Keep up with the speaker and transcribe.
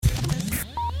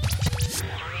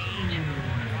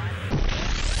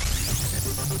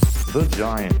The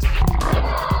Giant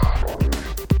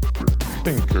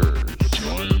Thinkers.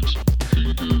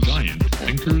 Giant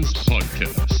Thinkers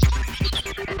Podcast.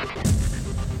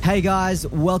 Hey guys,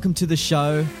 welcome to the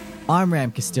show. I'm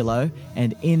Ram Castillo,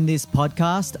 and in this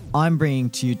podcast, I'm bringing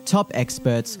to you top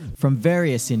experts from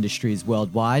various industries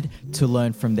worldwide to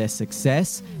learn from their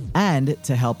success and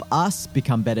to help us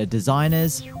become better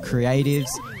designers, creatives,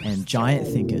 and giant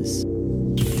thinkers.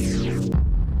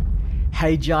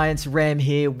 Hey Giants, Ram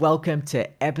here. Welcome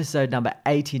to episode number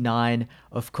 89.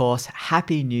 Of course,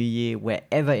 Happy New Year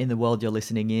wherever in the world you're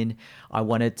listening in. I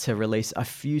wanted to release a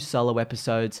few solo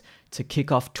episodes to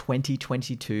kick off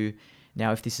 2022.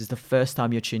 Now, if this is the first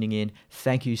time you're tuning in,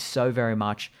 thank you so very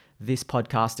much. This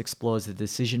podcast explores the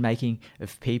decision-making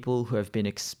of people who have been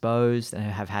exposed and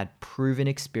have had proven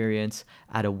experience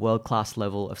at a world-class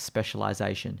level of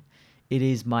specialization. It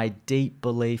is my deep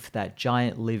belief that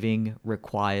giant living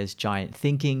requires giant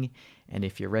thinking, and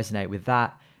if you resonate with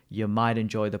that, you might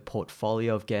enjoy the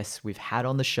portfolio of guests we've had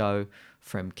on the show,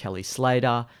 from Kelly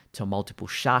Slater to multiple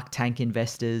Shark Tank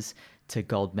investors to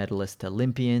gold medalist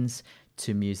Olympians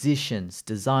to musicians,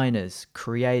 designers,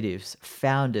 creatives,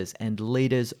 founders, and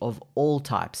leaders of all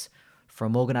types,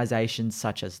 from organizations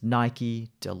such as Nike,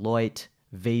 Deloitte,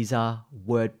 Visa,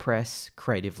 WordPress,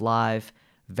 Creative Live,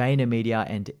 VaynerMedia,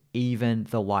 and even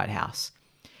the White House.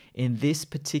 In this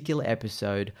particular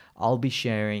episode, I'll be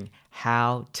sharing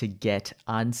how to get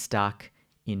unstuck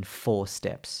in 4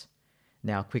 steps.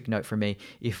 Now, quick note from me,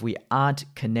 if we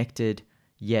aren't connected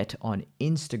yet on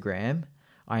Instagram,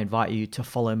 I invite you to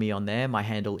follow me on there. My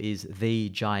handle is The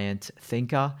Giant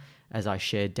Thinker, as I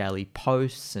share daily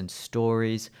posts and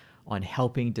stories on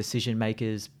helping decision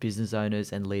makers, business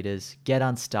owners, and leaders get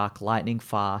unstuck lightning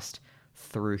fast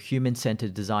through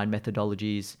human-centered design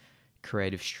methodologies,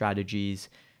 creative strategies,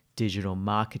 digital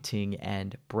marketing,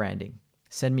 and branding.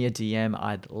 Send me a DM.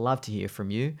 I'd love to hear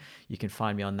from you. You can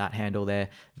find me on that handle there,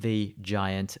 The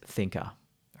Giant Thinker.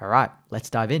 All right, let's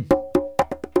dive in.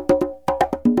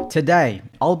 Today,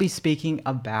 I'll be speaking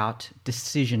about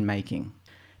decision making.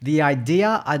 The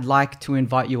idea I'd like to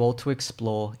invite you all to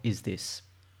explore is this: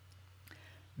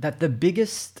 that the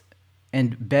biggest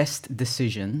and best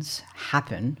decisions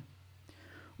happen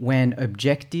when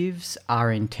objectives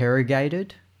are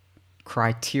interrogated,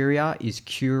 criteria is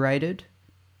curated,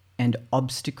 and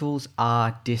obstacles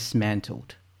are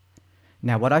dismantled.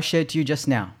 Now, what I shared to you just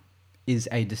now is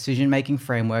a decision-making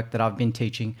framework that I've been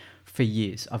teaching for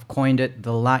years. I've coined it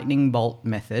the lightning bolt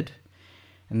method.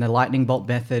 And the lightning bolt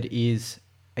method is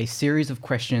a series of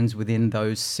questions within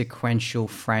those sequential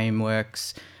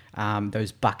frameworks,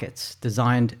 those buckets,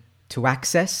 designed to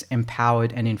access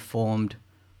empowered and informed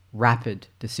rapid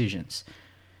decisions.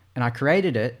 And I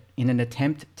created it in an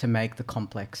attempt to make the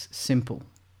complex simple.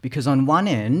 Because on one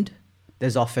end,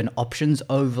 there's often options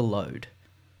overload,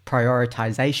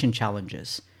 prioritization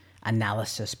challenges,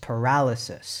 analysis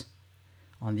paralysis.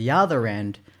 On the other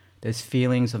end, there's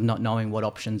feelings of not knowing what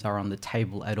options are on the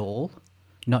table at all,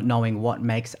 not knowing what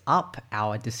makes up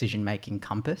our decision-making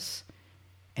compass,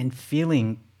 and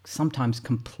feeling sometimes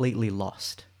completely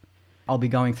lost. I'll be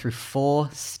going through 4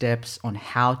 steps on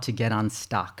how to get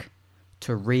unstuck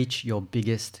to reach your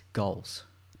biggest goals.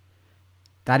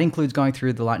 That includes going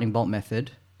through the lightning bolt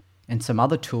method and some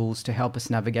other tools to help us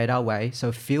navigate our way.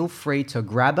 So feel free to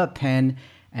grab a pen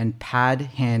and pad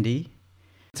handy.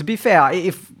 To be fair,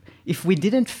 if we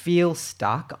didn't feel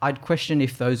stuck, I'd question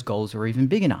if those goals were even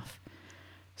big enough.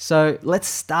 So let's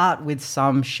start with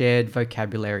some shared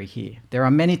vocabulary here. There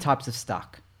are many types of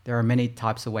stuck. There are many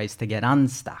types of ways to get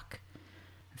unstuck.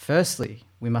 Firstly,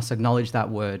 we must acknowledge that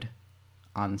word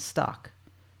unstuck,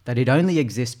 that it only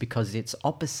exists because its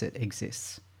opposite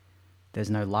exists. There's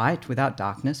no light without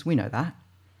darkness, we know that.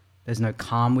 There's no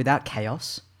calm without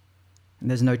chaos, and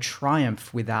there's no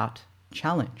triumph without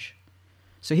challenge.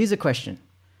 So here's a question.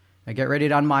 Now get ready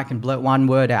to unmic and blurt one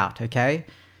word out, okay?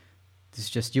 This is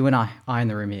just you and I in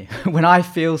the room here. When I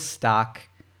feel stuck,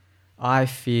 I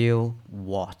feel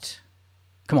what?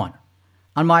 Come on,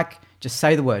 unmic, just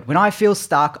say the word. When I feel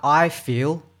stuck, I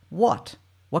feel what?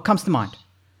 What comes to mind?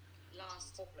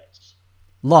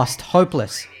 Lost,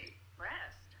 hopeless.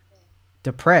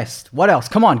 Depressed. What else?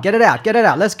 Come on, get it out.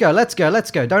 Let's go. Don't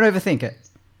overthink it.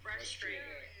 Frustrated.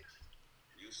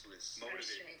 Useless.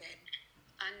 Motivated.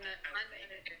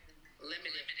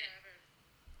 Limited.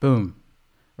 Boom.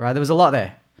 Right, there was a lot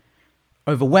there.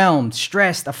 Overwhelmed,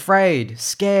 stressed, afraid,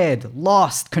 scared,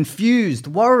 lost, confused,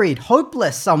 worried,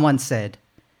 hopeless, someone said.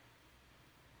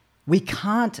 We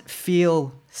can't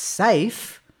feel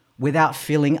safe without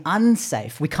feeling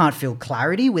unsafe. We can't feel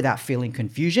clarity without feeling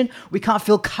confusion. We can't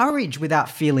feel courage without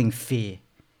feeling fear.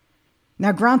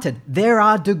 Now, granted, there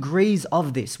are degrees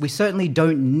of this. We certainly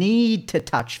don't need to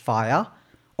touch fire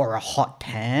or a hot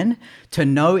pan to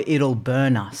know it'll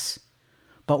burn us,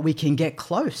 but we can get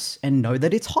close and know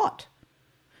that it's hot.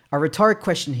 A rhetoric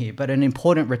question here, but an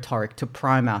important rhetoric to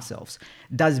prime ourselves.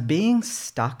 Does being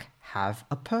stuck have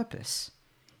a purpose?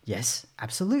 Yes,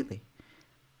 absolutely.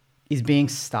 Is being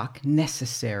stuck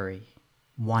necessary?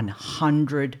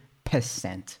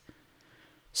 100%.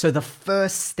 So the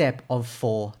first step of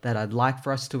 4 that I'd like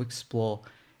for us to explore,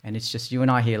 and it's just you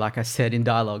and I here, like I said, in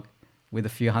dialogue with a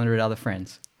few hundred other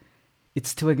friends,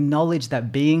 it's to acknowledge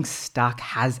that being stuck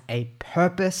has a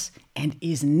purpose and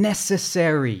is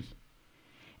necessary.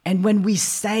 And when we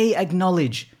say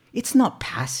acknowledge, it's not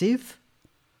passive.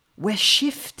 We're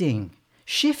shifting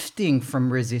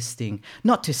from resisting,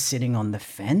 not to sitting on the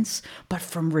fence, but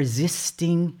from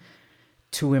resisting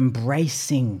to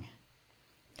embracing.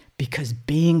 Because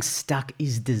being stuck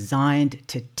is designed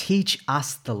to teach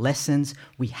us the lessons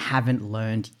we haven't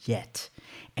learned yet,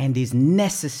 and is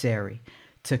necessary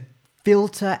to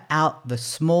filter out the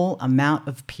small amount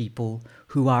of people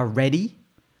who are ready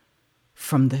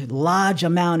from the large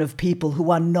amount of people who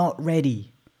are not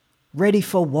ready. Ready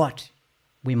for what,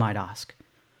 we might ask?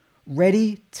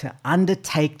 Ready to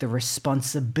undertake the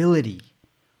responsibility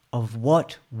of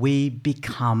what we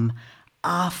become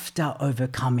after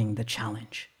overcoming the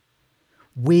challenge.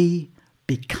 We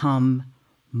become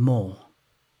more.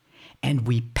 And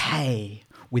we pay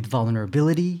with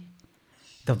vulnerability,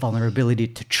 the vulnerability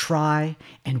to try,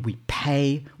 and we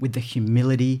pay with the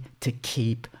humility to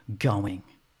keep going.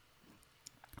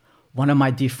 One of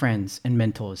my dear friends and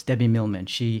mentors, Debbie Millman,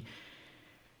 she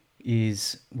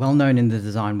is well known in the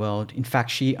design world. In fact,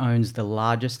 she owns the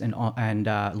largest and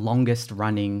longest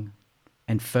running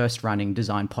and first running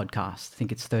design podcast. I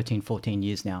think it's 13, 14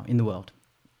 years now in the world.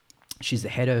 She's the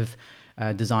head of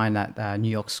design at New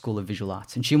York School of Visual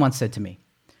Arts. And she once said to me,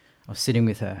 I was sitting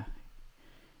with her,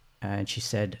 and she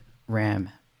said,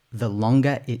 Ram, the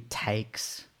longer it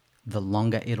takes, the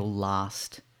longer it'll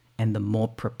last, and the more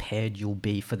prepared you'll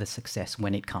be for the success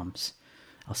when it comes.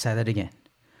 I'll say that again.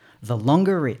 The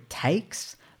longer it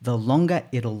takes, the longer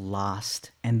it'll last,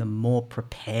 and the more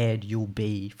prepared you'll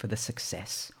be for the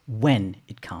success when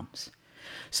it comes.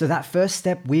 So that first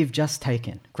step we've just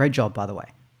taken, great job, by the way.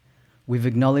 We've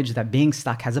acknowledged that being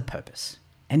stuck has a purpose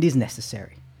and is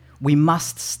necessary. We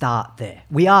must start there.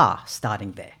 We are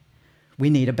starting there. We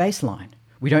need a baseline.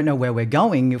 We don't know where we're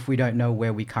going if we don't know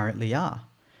where we currently are.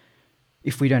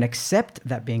 If we don't accept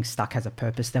that being stuck has a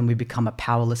purpose, then we become a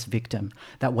powerless victim,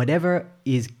 that whatever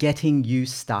is getting you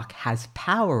stuck has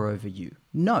power over you.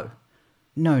 No.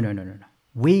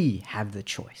 We have the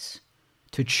choice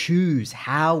to choose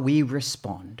how we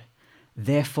respond.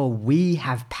 Therefore, we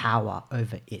have power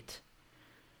over it.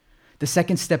 The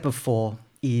second step of 4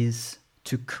 is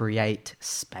to create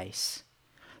space.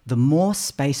 The more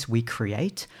space we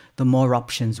create, the more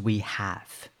options we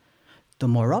have. The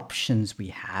more options we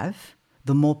have,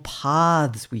 the more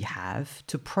paths we have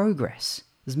to progress.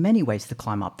 There's many ways to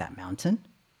climb up that mountain.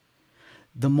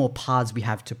 The more paths we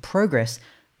have to progress,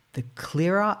 the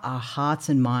clearer our hearts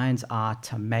and minds are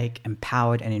to make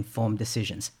empowered and informed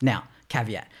decisions. Now,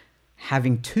 caveat,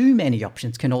 having too many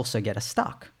options can also get us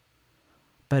stuck.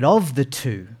 But of the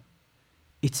two,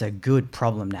 it's a good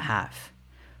problem to have.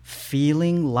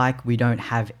 Feeling like we don't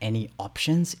have any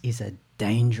options is a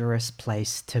dangerous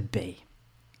place to be.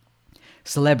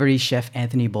 Celebrity chef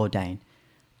Anthony Bourdain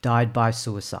died by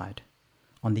suicide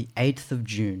on the 8th of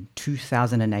June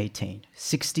 2018,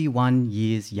 61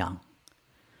 years young.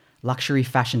 Luxury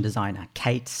fashion designer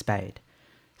Kate Spade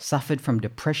suffered from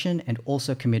depression and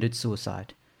also committed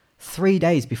suicide 3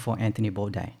 days before Anthony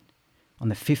Bourdain on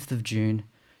the 5th of June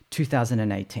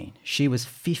 2018. She was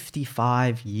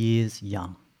 55 years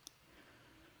young.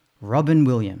 Robin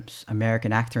Williams,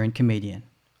 American actor and comedian.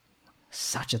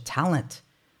 Such a talent.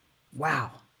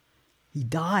 Wow. He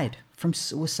died from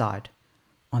suicide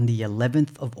on the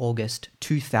 11th of August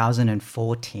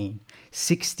 2014,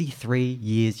 63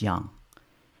 years young.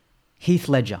 Heath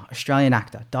Ledger, Australian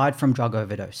actor, died from drug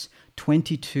overdose,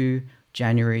 22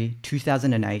 January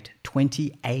 2008,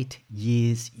 28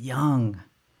 years young.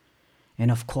 And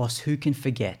of course, who can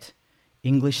forget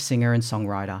English singer and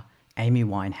songwriter Amy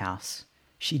Winehouse?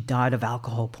 She died of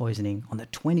alcohol poisoning on the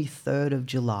 23rd of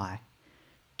July,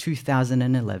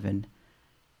 2011,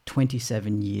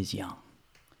 27 years young.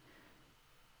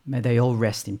 May they all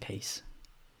rest in peace.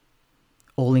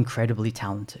 All incredibly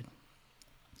talented,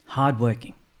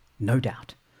 hardworking, no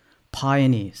doubt,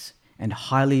 pioneers, and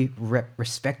highly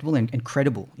respectable and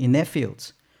credible in their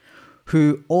fields,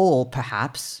 who all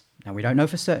perhaps, now we don't know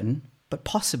for certain, but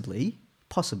possibly,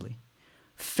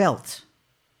 felt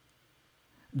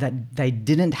that they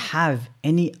didn't have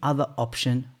any other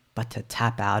option but to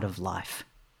tap out of life.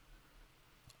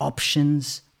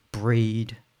 Options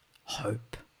breed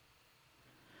hope.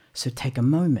 So take a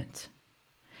moment,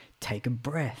 take a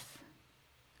breath,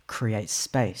 create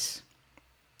space.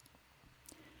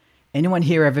 Anyone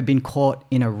here ever been caught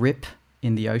in a rip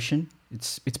in the ocean?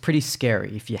 It's pretty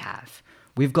scary if you have.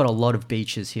 We've got a lot of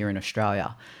beaches here in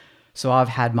Australia, so I've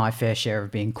had my fair share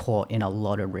of being caught in a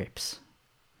lot of rips.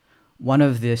 One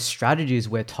of the strategies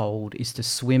we're told is to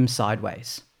swim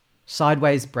sideways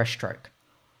breaststroke,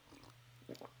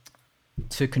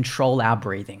 to control our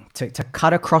breathing, to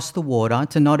cut across the water,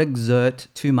 to not exert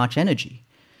too much energy.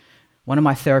 One of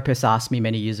my therapists asked me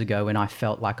many years ago when I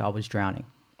felt like I was drowning.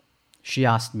 She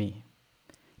asked me,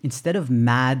 instead of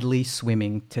madly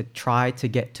swimming to try to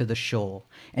get to the shore,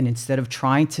 and instead of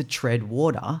trying to tread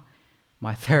water,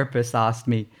 my therapist asked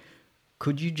me,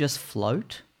 could you just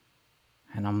float?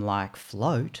 And I'm like,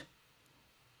 float?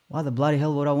 Why the bloody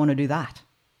hell would I want to do that?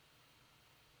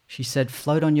 She said,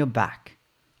 float on your back,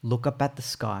 look up at the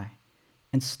sky,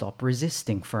 and stop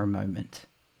resisting for a moment.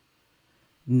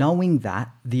 Knowing that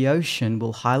the ocean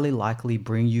will highly likely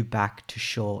bring you back to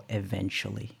shore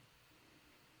eventually.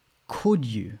 Could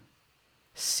you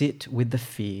sit with the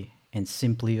fear and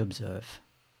simply observe?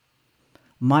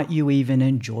 Might you even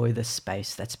enjoy the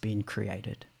space that's been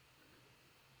created?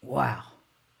 Wow,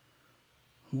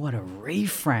 what a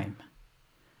reframe.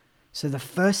 So the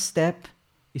first step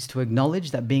is to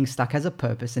acknowledge that being stuck has a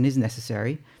purpose and is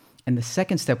necessary. And the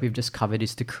second step we've just covered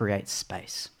is to create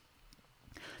space.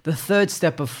 The third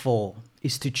step of 4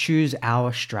 is to choose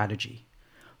our strategy.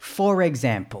 For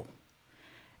example,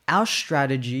 our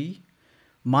strategy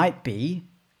might be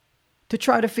to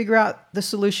try to figure out the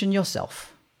solution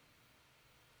yourself.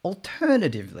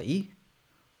 Alternatively,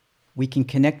 we can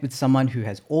connect with someone who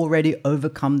has already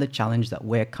overcome the challenge that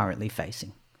we're currently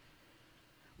facing.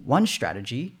 One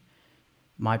strategy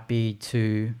might be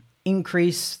to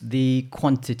increase the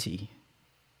quantity,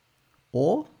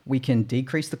 or we can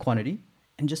decrease the quantity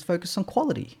and just focus on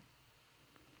quality.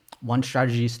 One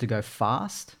strategy is to go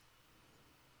fast,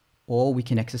 or we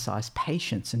can exercise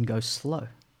patience and go slow.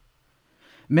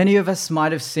 Many of us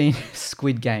might have seen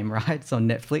Squid Game, right? It's on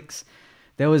Netflix.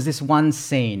 There was this one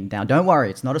scene. Now, don't worry,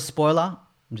 it's not a spoiler.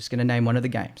 I'm just going to name one of the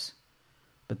games.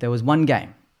 But there was one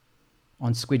game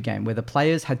on Squid Game where the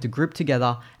players had to group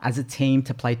together as a team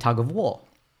to play tug of war.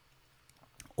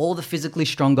 All the physically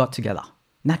strong got together,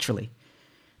 naturally.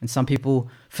 And some people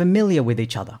familiar with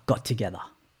each other got together.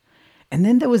 And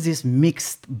then there was this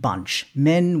mixed bunch,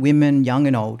 men, women, young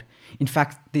and old. In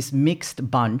fact, this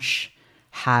mixed bunch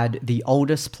had the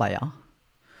oldest player.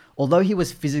 Although he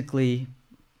was physically,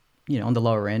 on the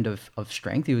lower end of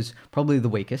strength, he was probably the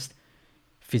weakest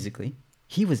physically.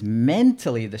 He was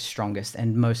mentally the strongest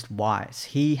and most wise.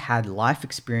 He had life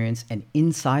experience and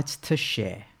insights to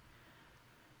share.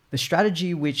 The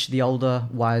strategy which the older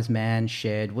wise man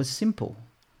shared was simple.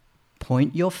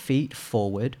 Point your feet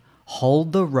forward,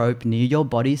 hold the rope near your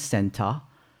body's center,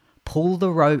 pull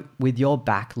the rope with your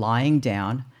back lying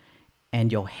down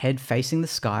and your head facing the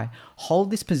sky.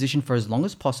 Hold this position for as long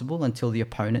as possible until the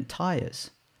opponent tires,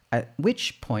 at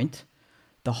which point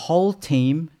the whole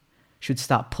team should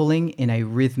start pulling in a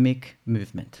rhythmic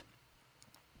movement.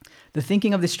 The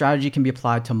thinking of this strategy can be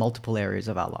applied to multiple areas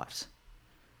of our lives.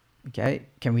 Okay,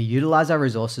 can we utilize our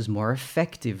resources more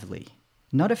effectively?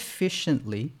 Not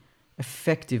efficiently,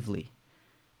 effectively.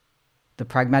 The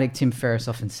pragmatic Tim Ferriss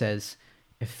often says,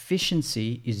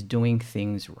 efficiency is doing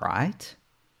things right.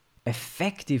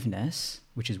 Effectiveness,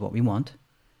 which is what we want,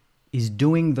 is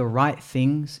doing the right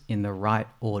things in the right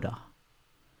order.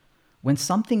 When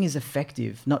something is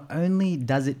effective, not only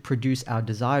does it produce our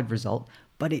desired result,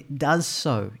 but it does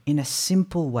so in a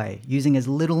simple way, using as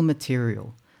little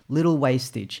material, little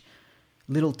wastage,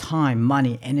 little time,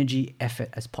 money, energy, effort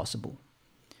as possible.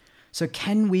 So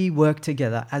can we work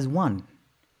together as one?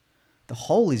 The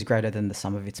whole is greater than the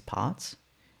sum of its parts,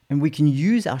 and we can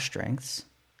use our strengths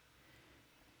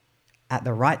at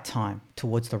the right time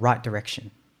towards the right direction.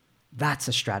 That's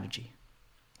a strategy.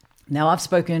 Now, I've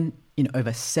spoken in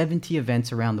over 70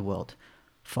 events around the world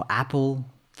for Apple,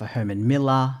 for Herman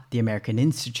Miller, the American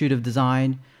Institute of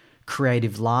Design,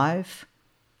 Creative Live.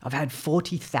 I've had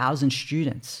 40,000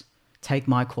 students take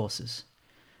my courses.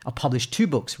 I've published 2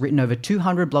 books, written over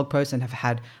 200 blog posts, and have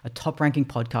had a top-ranking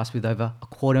podcast with over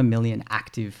 250,000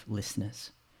 active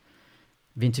listeners.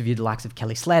 I've interviewed the likes of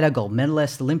Kelly Slater, gold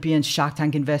medalists, Olympians, Shark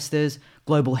Tank investors,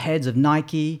 global heads of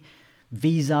Nike,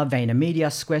 Visa, VaynerMedia,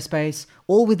 Squarespace,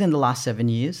 all within the last 7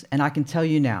 years. And I can tell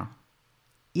you now,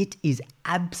 it is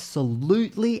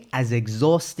absolutely as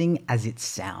exhausting as it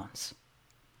sounds.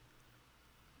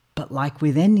 But like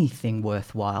with anything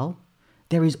worthwhile,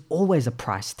 there is always a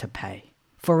price to pay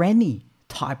for any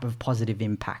type of positive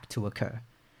impact to occur.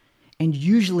 And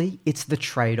usually it's the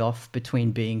trade-off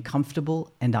between being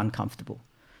comfortable and uncomfortable.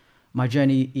 My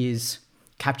journey is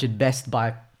captured best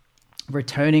by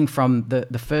returning from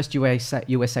the first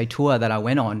USA tour that I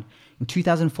went on in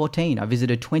 2014. I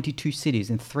visited 22 cities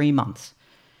in 3 months.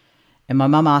 And my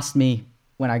mum asked me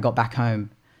when I got back home,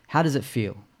 "How does it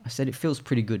feel?" I said, "It feels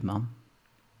pretty good, Mum."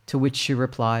 To which she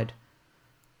replied,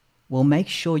 "Well, make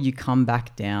sure you come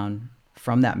back down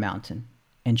from that mountain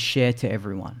and share to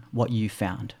everyone what you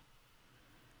found."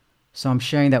 So I'm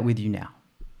sharing that with you now.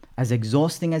 As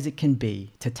exhausting as it can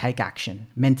be to take action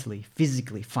mentally,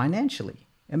 physically, financially,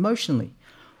 emotionally,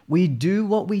 we do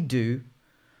what we do,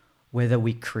 whether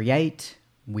we create,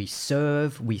 we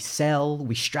serve, we sell,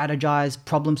 we strategize,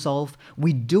 problem solve.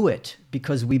 We do it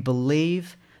because we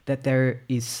believe that there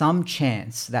is some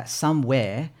chance that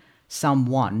somewhere,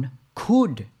 someone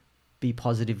could be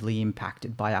positively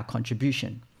impacted by our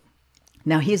contribution.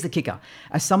 Now, here's the kicker.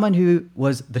 As someone who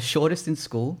was the shortest in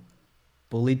school,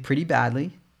 bullied pretty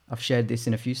badly, I've shared this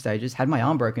in a few stages, had my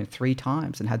arm broken 3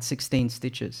 times and had 16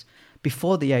 stitches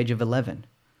before the age of 11.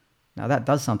 Now, that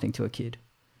does something to a kid.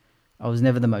 I was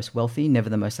never the most wealthy, never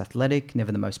the most athletic,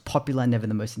 never the most popular, never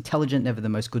the most intelligent, never the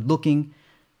most good looking.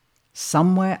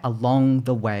 Somewhere along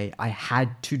the way, I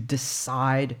had to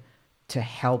decide to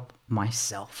help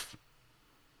myself.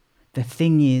 The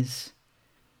thing is,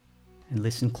 and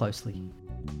listen closely,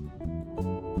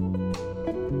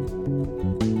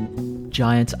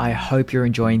 Giants, I hope you're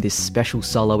enjoying this special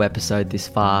solo episode this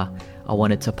far. I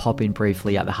wanted to pop in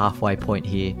briefly at the halfway point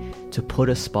here to put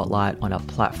a spotlight on a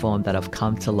platform that I've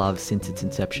come to love since its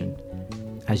inception.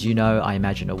 As you know, I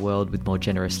imagine a world with more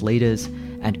generous leaders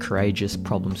and courageous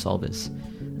problem solvers.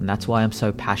 And that's why I'm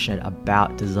so passionate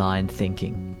about design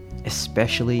thinking,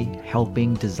 especially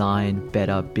helping design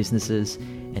better businesses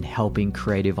and helping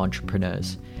creative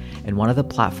entrepreneurs. And one of the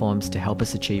platforms to help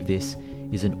us achieve this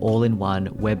is an all-in-one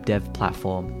web dev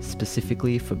platform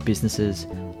specifically for businesses,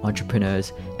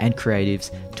 entrepreneurs, and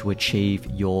creatives to achieve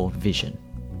your vision.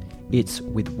 It's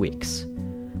with Wix.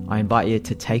 I invite you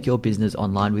to take your business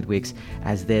online with Wix,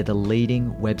 as they're the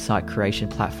leading website creation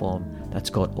platform that's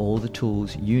got all the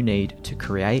tools you need to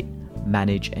create,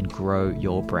 manage, and grow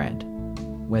your brand.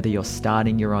 Whether you're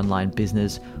starting your online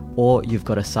business or you've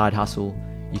got a side hustle,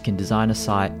 you can design a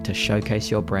site to showcase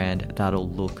your brand that'll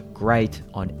look great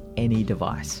on any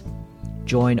device.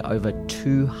 Join over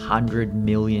 200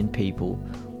 million people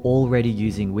already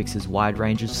using Wix's wide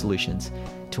range of solutions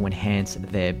to enhance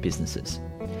their businesses,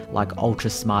 like ultra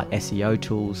smart SEO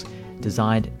tools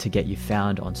designed to get you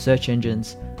found on search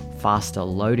engines, faster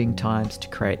loading times to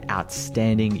create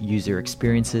outstanding user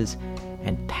experiences,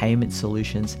 and payment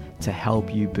solutions to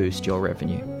help you boost your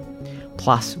revenue.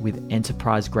 Plus, with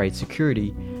enterprise-grade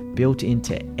security built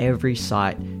into every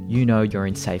site, you know you're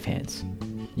in safe hands.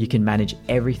 You can manage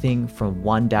everything from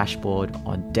one dashboard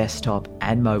on desktop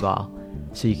and mobile,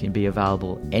 so you can be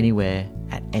available anywhere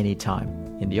at any time,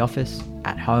 in the office,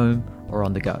 at home, or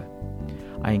on the go.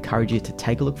 I encourage you to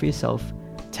take a look for yourself,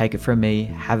 take it from me,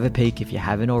 have a peek if you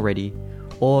haven't already,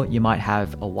 or you might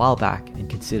have a while back and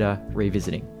consider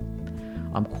revisiting.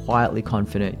 I'm quietly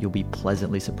confident you'll be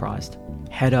pleasantly surprised.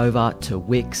 Head over to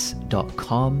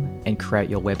wix.com and create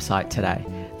your website today.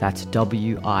 That's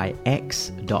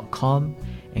wix.com,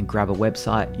 and grab a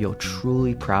website you're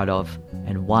truly proud of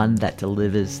and one that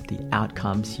delivers the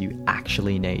outcomes you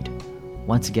actually need.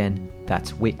 Once again,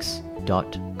 that's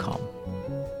wix.com.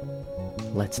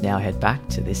 Let's now head back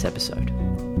to this episode.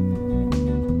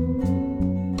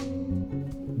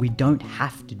 We don't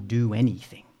have to do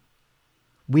anything.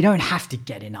 We don't have to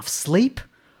get enough sleep.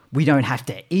 We don't have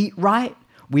to eat right.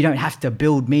 We don't have to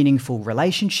build meaningful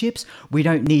relationships. We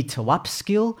don't need to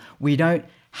upskill. We don't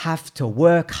have to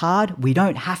work hard. We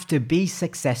don't have to be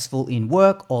successful in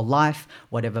work or life,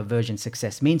 whatever version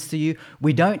success means to you.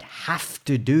 We don't have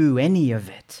to do any of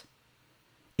it.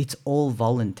 It's all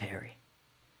voluntary.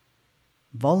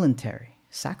 Voluntary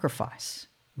sacrifice,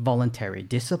 voluntary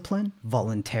discipline,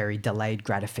 voluntary delayed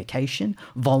gratification,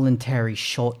 voluntary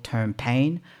short-term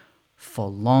pain for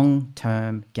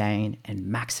long-term gain and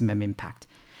maximum impact.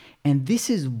 And this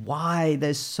is why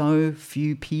there's so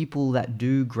few people that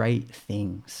do great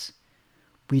things.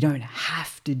 We don't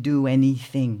have to do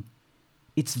anything.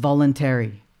 It's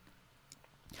voluntary.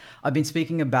 I've been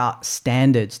speaking about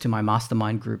standards to my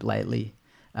mastermind group lately.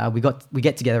 We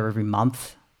get together every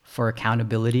month for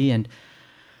accountability, and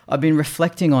I've been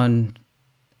reflecting on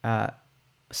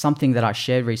something that I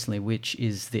shared recently, which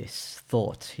is this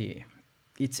thought here.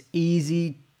 It's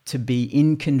easy to be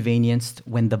inconvenienced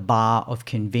when the bar of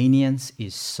convenience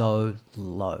is so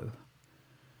low.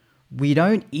 We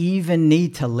don't even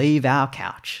need to leave our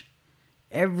couch.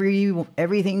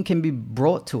 Everything can be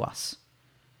brought to us.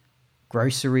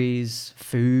 Groceries,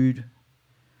 food.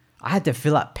 I had to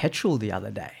fill up petrol the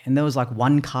other day, and there was like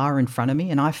one car in front of me,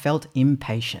 and I felt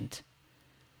impatient.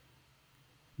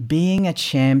 Being a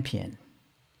champion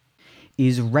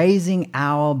is raising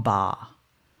our bar,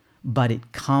 but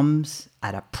it comes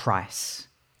at a price,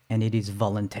 and it is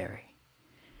voluntary.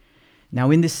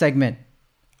 Now, in this segment,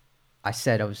 I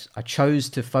said I chose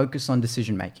to focus on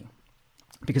decision making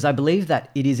because I believe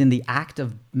that it is in the act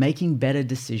of making better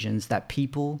decisions that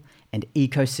people and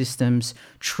ecosystems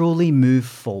truly move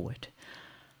forward.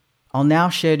 I'll now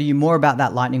share to you more about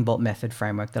that lightning bolt method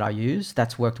framework that I use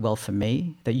that's worked well for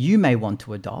me, that you may want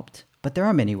to adopt, but there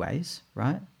are many ways,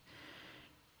 right?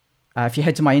 If you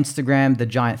head to my Instagram, The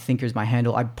Giant Thinker is my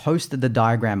handle, I posted the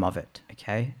diagram of it,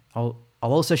 okay? I'll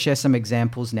also share some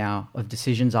examples now of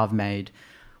decisions I've made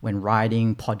when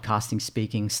writing, podcasting,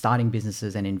 speaking, starting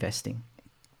businesses, and investing.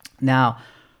 Now,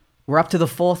 we're up to the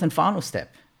fourth and final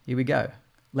step. Here we go.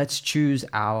 Let's choose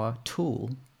our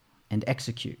tool and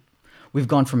execute. We've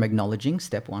gone from acknowledging,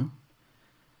 step 1,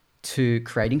 to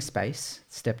creating space,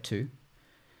 step 2,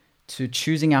 to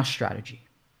choosing our strategy,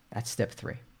 that's step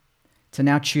 3, to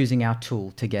now choosing our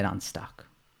tool to get unstuck.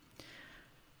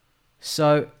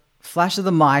 So, flash of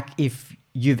the mic if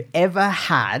you've ever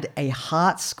had a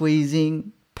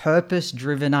heart-squeezing,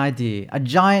 purpose-driven idea, a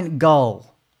giant goal.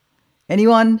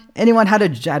 Anyone had a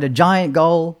giant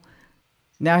goal?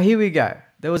 Now here we go.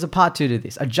 There was a part 2 to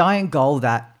this. A giant goal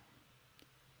that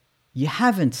you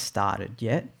haven't started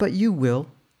yet, but you will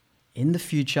in the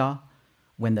future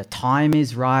when the time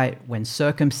is right, when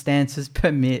circumstances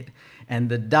permit, and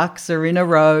the ducks are in a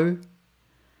row,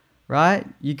 right?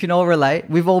 You can all relate.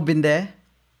 We've all been there.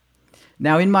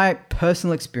 Now, in my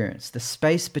personal experience, the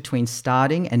space between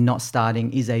starting and not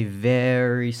starting is a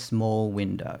very small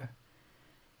window.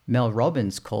 Mel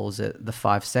Robbins calls it the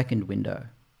 5-second window.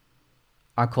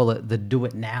 I call it the do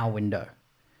it now window.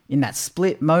 In that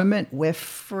split moment, we're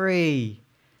free.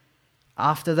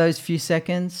 After those few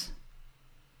seconds,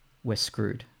 we're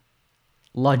screwed.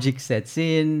 Logic sets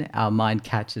in, our mind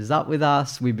catches up with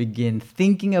us, we begin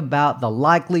thinking about the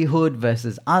likelihood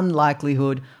versus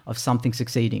unlikelihood of something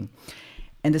succeeding.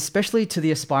 And especially to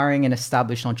the aspiring and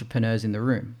established entrepreneurs in the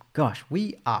room, gosh,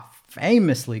 we are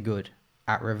famously good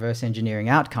at reverse engineering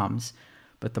outcomes,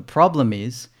 but the problem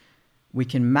is we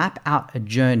can map out a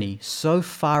journey so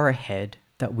far ahead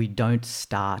that we don't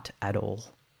start at all.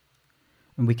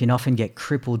 And we can often get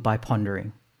crippled by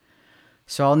pondering.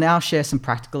 So I'll now share some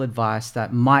practical advice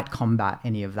that might combat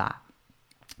any of that.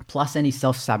 Plus any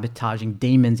self-sabotaging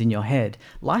demons in your head,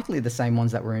 likely the same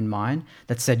ones that were in mine,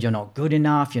 that said you're not good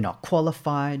enough, you're not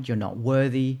qualified, you're not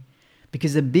worthy.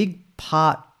 Because a big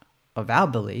part of our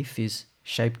belief is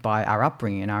shaped by our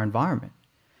upbringing and our environment.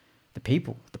 The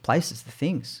people, the places, the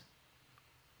things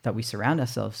that we surround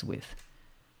ourselves with.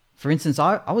 For instance,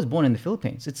 I was born in the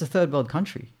Philippines. It's a third world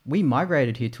country. We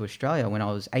migrated here to Australia when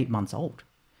I was 8 months old.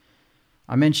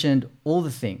 I mentioned all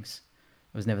the things.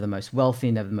 I was never the most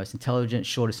wealthy, never the most intelligent,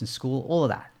 shortest in school, all of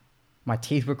that. My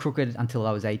teeth were crooked until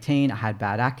I was 18. I had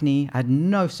bad acne. I had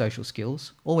no social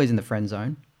skills, always in the friend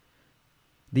zone.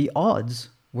 The odds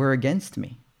were against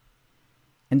me.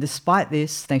 And despite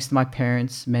this, thanks to my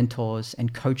parents, mentors,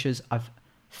 and coaches, I've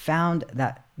found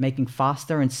that making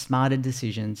faster and smarter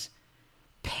decisions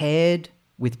paired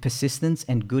with persistence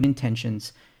and good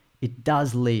intentions, it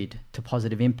does lead to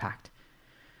positive impact.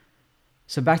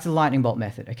 So back to the lightning bolt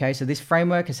method, okay? So this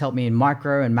framework has helped me in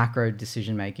micro and macro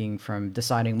decision making, from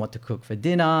deciding what to cook for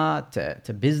dinner,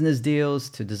 to business deals,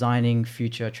 to designing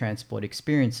future transport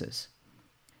experiences.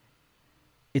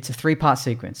 It's a 3-part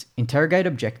sequence: interrogate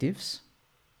objectives,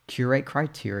 curate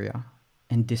criteria,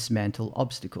 and dismantle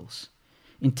obstacles.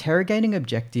 Interrogating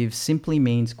objectives simply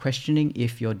means questioning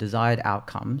if your desired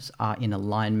outcomes are in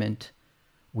alignment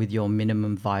with your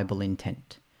minimum viable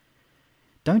intent.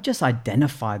 Don't just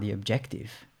identify the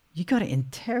objective. You got to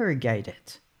interrogate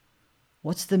it.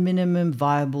 What's the minimum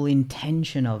viable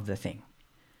intention of the thing?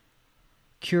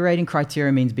 Curating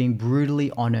criteria means being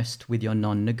brutally honest with your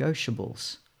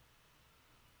non-negotiables.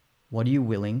 What are you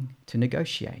willing to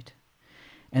negotiate?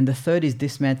 And the third is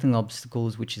dismantling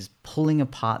obstacles, which is pulling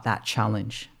apart that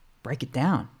challenge. Break it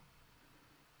down.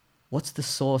 What's the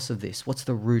source of this? What's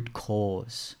the root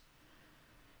cause?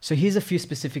 So here's a few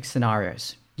specific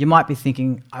scenarios. You might be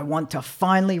thinking, I want to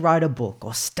finally write a book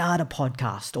or start a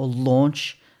podcast or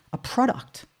launch a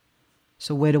product.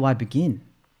 So where do I begin?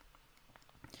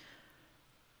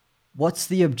 What's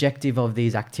the objective of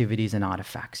these activities and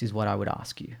artifacts is what I would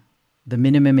ask you. The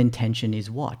minimum intention is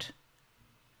what?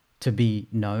 To be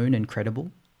known and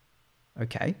credible?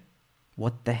 Okay.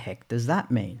 What the heck does that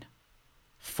mean?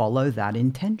 Follow that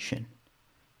intention.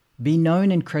 Be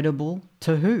known and credible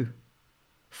to who?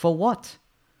 For what?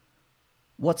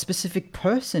 What specific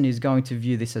person is going to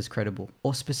view this as credible,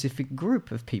 or specific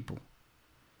group of people?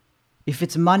 If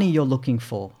it's money you're looking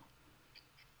for,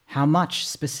 how much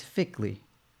specifically?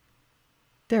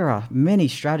 There are many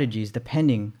strategies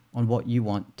depending on what you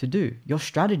want to do. Your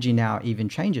strategy now even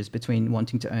changes between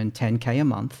wanting to earn 10K a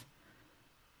month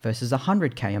versus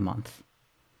 100K a month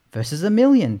versus $1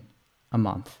 million a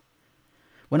month.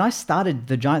 When I started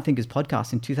the Giant Thinkers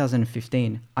podcast in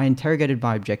 2015, I interrogated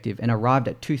my objective and arrived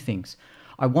at two things.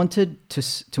 I wanted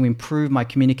to improve my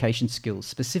communication skills.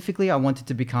 Specifically, I wanted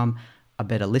to become a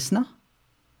better listener,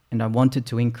 and I wanted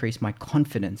to increase my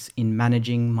confidence in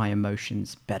managing my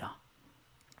emotions better.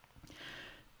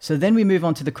 So then we move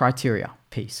on to the criteria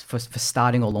piece for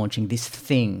starting or launching this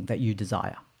thing that you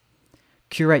desire.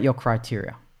 Curate your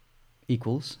criteria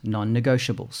equals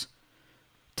non-negotiables.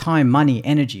 Time, money,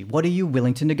 energy. What are you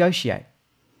willing to negotiate?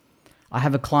 I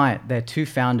have a client, they're two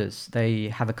founders. They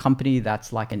have a company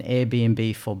that's like an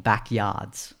Airbnb for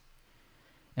backyards.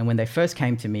 And when they first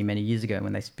came to me many years ago,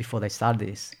 before they started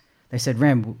this, they said,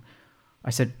 Ram, I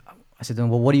said to them,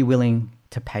 well, what are you willing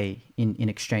to pay in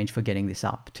exchange for getting this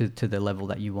up to the level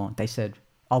that you want? They said,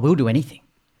 oh, we'll do anything.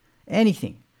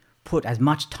 Anything. Put as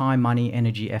much time, money,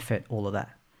 energy, effort, all of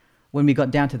that. When we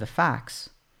got down to the facts,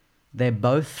 they're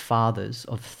both fathers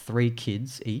of 3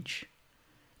 kids each.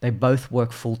 They both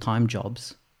work full-time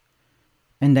jobs.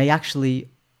 And they actually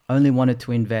only wanted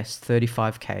to invest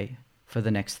 $35K for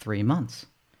the next 3 months.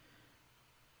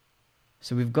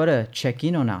 So we've got to check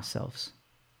in on ourselves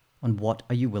on what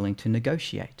are you willing to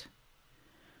negotiate.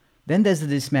 Then there's the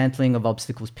dismantling of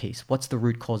obstacles piece. What's the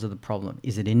root cause of the problem?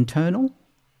 Is it internal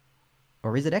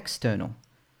or is it external?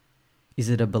 Is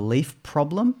it a belief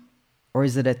problem or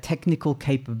is it a technical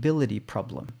capability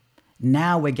problem?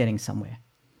 Now we're getting somewhere.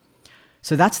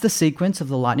 So that's the sequence of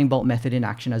the lightning bolt method in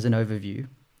action as an overview.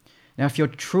 Now, if you're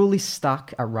truly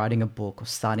stuck at writing a book or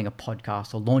starting a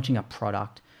podcast or launching a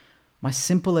product, my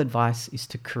simple advice is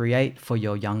to create for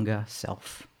your younger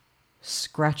self.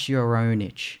 Scratch your own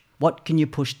itch. What can you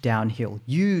push downhill?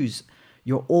 Use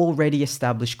your already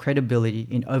established credibility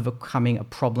in overcoming a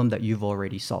problem that you've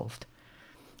already solved.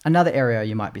 Another area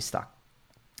you might be stuck.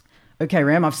 Okay,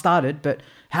 Ram, I've started, but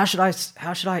how should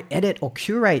I edit or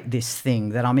curate this thing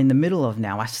that I'm in the middle of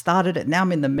now? I started it, now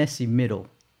I'm in the messy middle.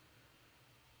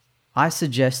 I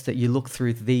suggest that you look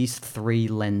through these 3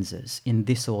 lenses in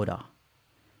this order.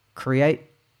 Create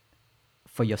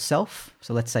for yourself.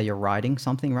 So let's say you're writing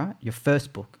something, right? Your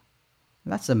first book.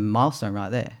 That's a milestone right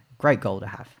there. Great goal to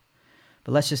have.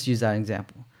 But let's just use that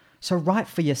example. So write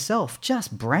for yourself.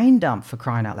 Just brain dump, for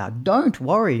crying out loud. Don't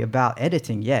worry about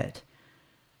editing yet.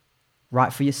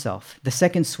 Write for yourself. The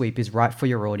second sweep is write for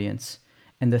your audience.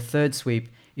 And the third sweep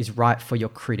is write for your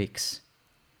critics.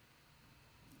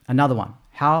 Another one.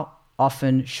 How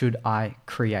often should I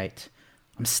create?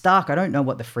 I'm stuck. I don't know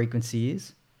what the frequency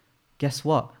is. Guess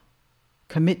what?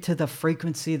 Commit to the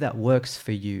frequency that works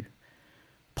for you.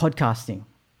 Podcasting.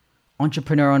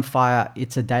 Entrepreneur on Fire,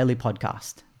 it's a daily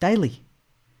podcast. Daily.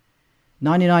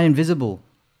 99 Invisible,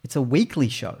 it's a weekly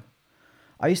show.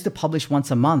 I used to publish once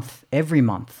a month, every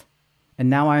month. And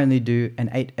now I only do an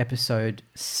 8-episode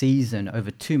season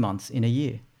over 2 months in a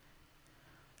year.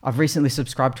 I've recently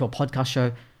subscribed to a podcast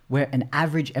show where an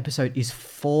average episode is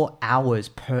 4 hours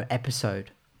per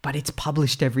episode, but it's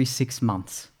published every 6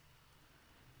 months.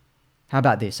 How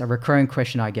about this? A recurring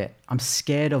question I get. I'm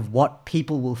scared of what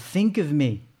people will think of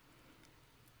me.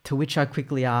 To which I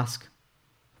quickly ask,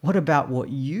 what about what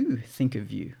you think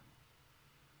of you?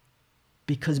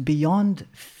 Because beyond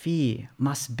fear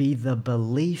must be the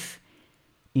belief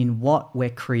in what we're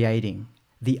creating.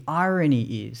 The irony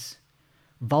is,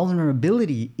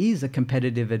 vulnerability is a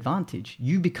competitive advantage.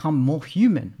 You become more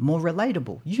human, more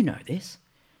relatable. You know this.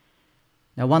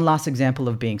 Now, one last example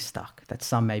of being stuck that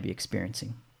some may be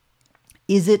experiencing.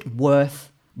 Is it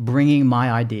worth bringing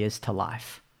my ideas to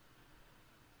life?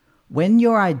 When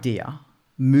your idea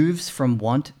moves from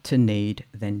want to need,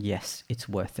 then yes, it's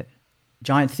worth it.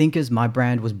 Giant Thinkers, my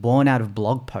brand, was born out of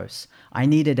blog posts. I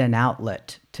needed an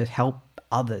outlet to help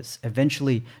others.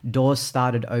 Eventually, doors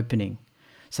started opening,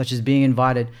 such as being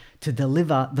invited to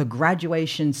deliver the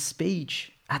graduation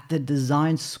speech at the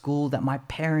design school that my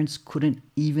parents couldn't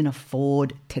even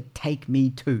afford to take me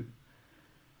to.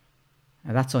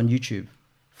 Now that's on YouTube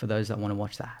for those that want to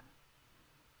watch that.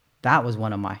 That was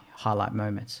one of my highlight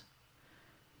moments.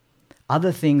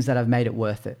 Other things that have made it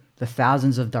worth it, the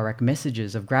thousands of direct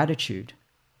messages of gratitude,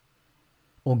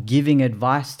 or giving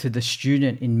advice to the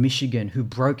student in Michigan who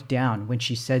broke down when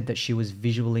she said that she was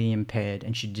visually impaired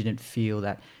and she didn't feel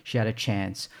that she had a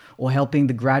chance, or helping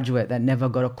the graduate that never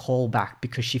got a call back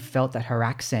because she felt that her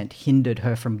accent hindered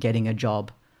her from getting a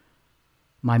job.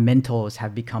 My mentors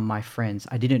have become my friends.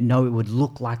 I didn't know it would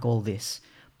look like all this,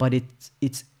 but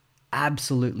it's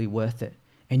absolutely worth it.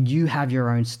 And you have your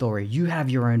own story. You have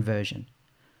your own version.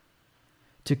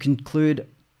 To conclude,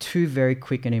 2 very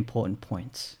quick and important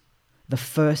points. The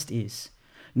first is,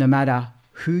 no matter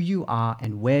who you are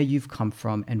and where you've come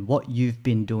from and what you've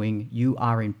been doing, you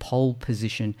are in pole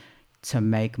position to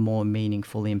make more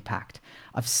meaningful impact.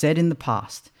 I've said in the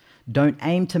past, don't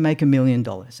aim to make $1 million,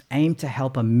 aim to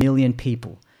help 1 million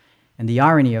people. And the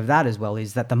irony of that as well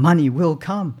is that the money will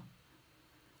come.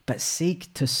 But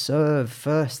seek to serve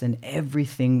first and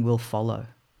everything will follow.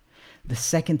 The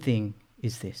second thing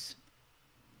is this.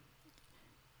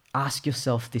 Ask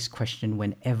yourself this question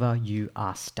whenever you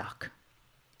are stuck.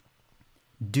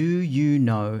 Do you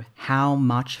know how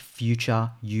much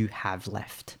future you have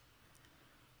left?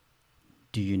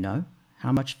 Do you know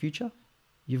how much future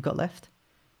you've got left?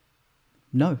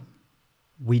 No,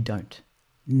 we don't.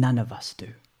 None of us do.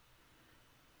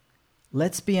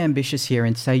 Let's be ambitious here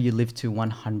and say you live to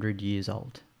 100 years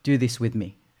old. Do this with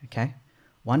me, okay?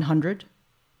 100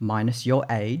 minus your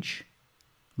age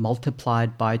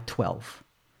multiplied by 12.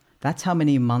 That's how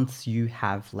many months you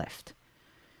have left.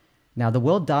 Now, the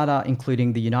world data,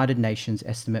 including the United Nations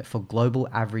estimate for global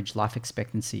average life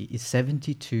expectancy, is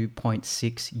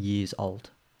 72.6 years old.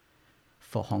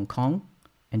 For Hong Kong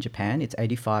and Japan, it's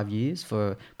 85 years.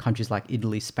 For countries like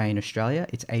Italy, Spain, Australia,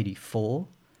 it's 84.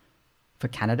 For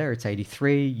Canada, it's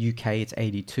 83. UK, it's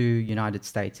 82. United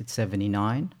States, it's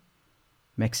 79.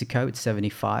 Mexico, it's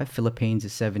 75. Philippines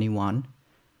is 71.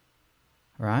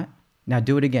 All right? Now,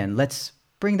 do it again. Let's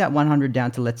bring that 100 down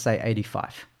to, let's say,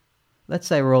 85. Let's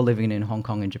say we're all living in Hong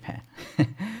Kong and Japan.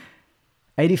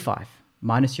 85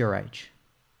 minus your age,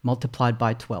 multiplied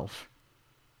by 12.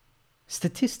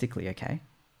 Statistically, okay?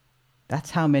 That's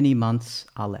how many months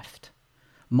are left.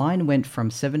 Mine went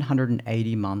from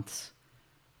 780 months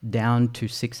down to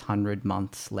 600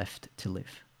 months left to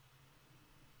live.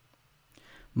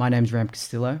 My name's Ram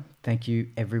Castillo. Thank you,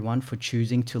 everyone, for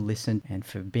choosing to listen and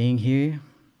for being here.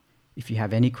 If you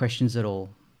have any questions at all,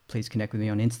 please connect with me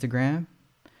on Instagram.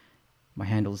 My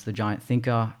handle is The Giant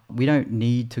Thinker. We don't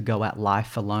need to go at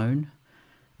life alone,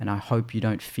 and I hope you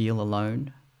don't feel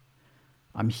alone.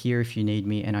 I'm here if you need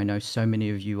me, and I know so many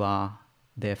of you are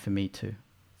there for me too.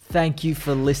 Thank you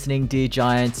for listening, dear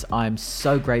Giants. I'm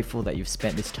so grateful that you've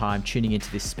spent this time tuning into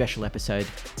this special episode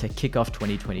to kick off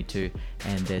 2022,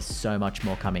 and there's so much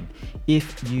more coming.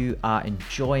 If you are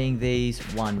enjoying these,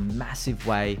 one massive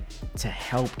way to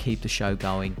help keep the show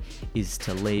going is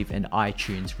to leave an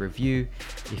iTunes review.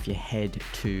 If you head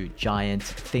to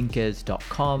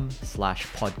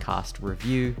giantthinkers.com/podcast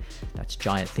review, that's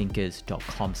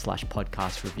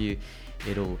giantthinkers.com/podcast review.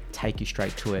 It'll take you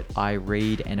straight to it. I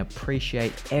read and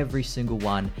appreciate every single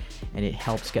one, and it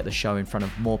helps get the show in front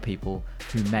of more people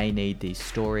who may need these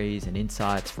stories and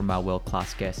insights from our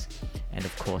world-class guests, and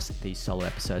of course, these solo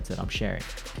episodes that I'm sharing.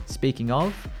 Speaking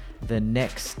of, the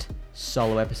next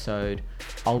solo episode,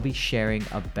 I'll be sharing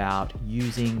about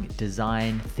using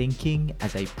design thinking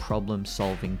as a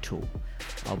problem-solving tool.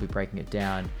 I'll be breaking it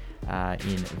down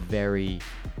in very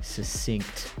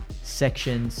succinct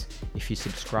sections. If you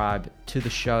subscribe to the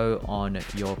show on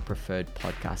your preferred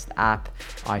podcast app,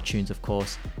 iTunes of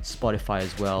course, Spotify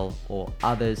as well, or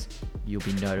others, you'll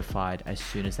be notified as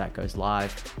soon as that goes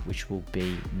live, which will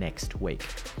be next week.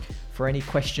 For any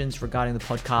questions regarding the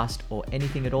podcast or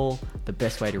anything at all, the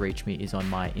best way to reach me is on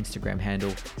my Instagram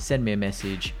handle. Send me a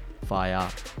message via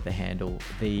the handle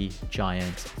The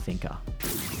Giant Thinker.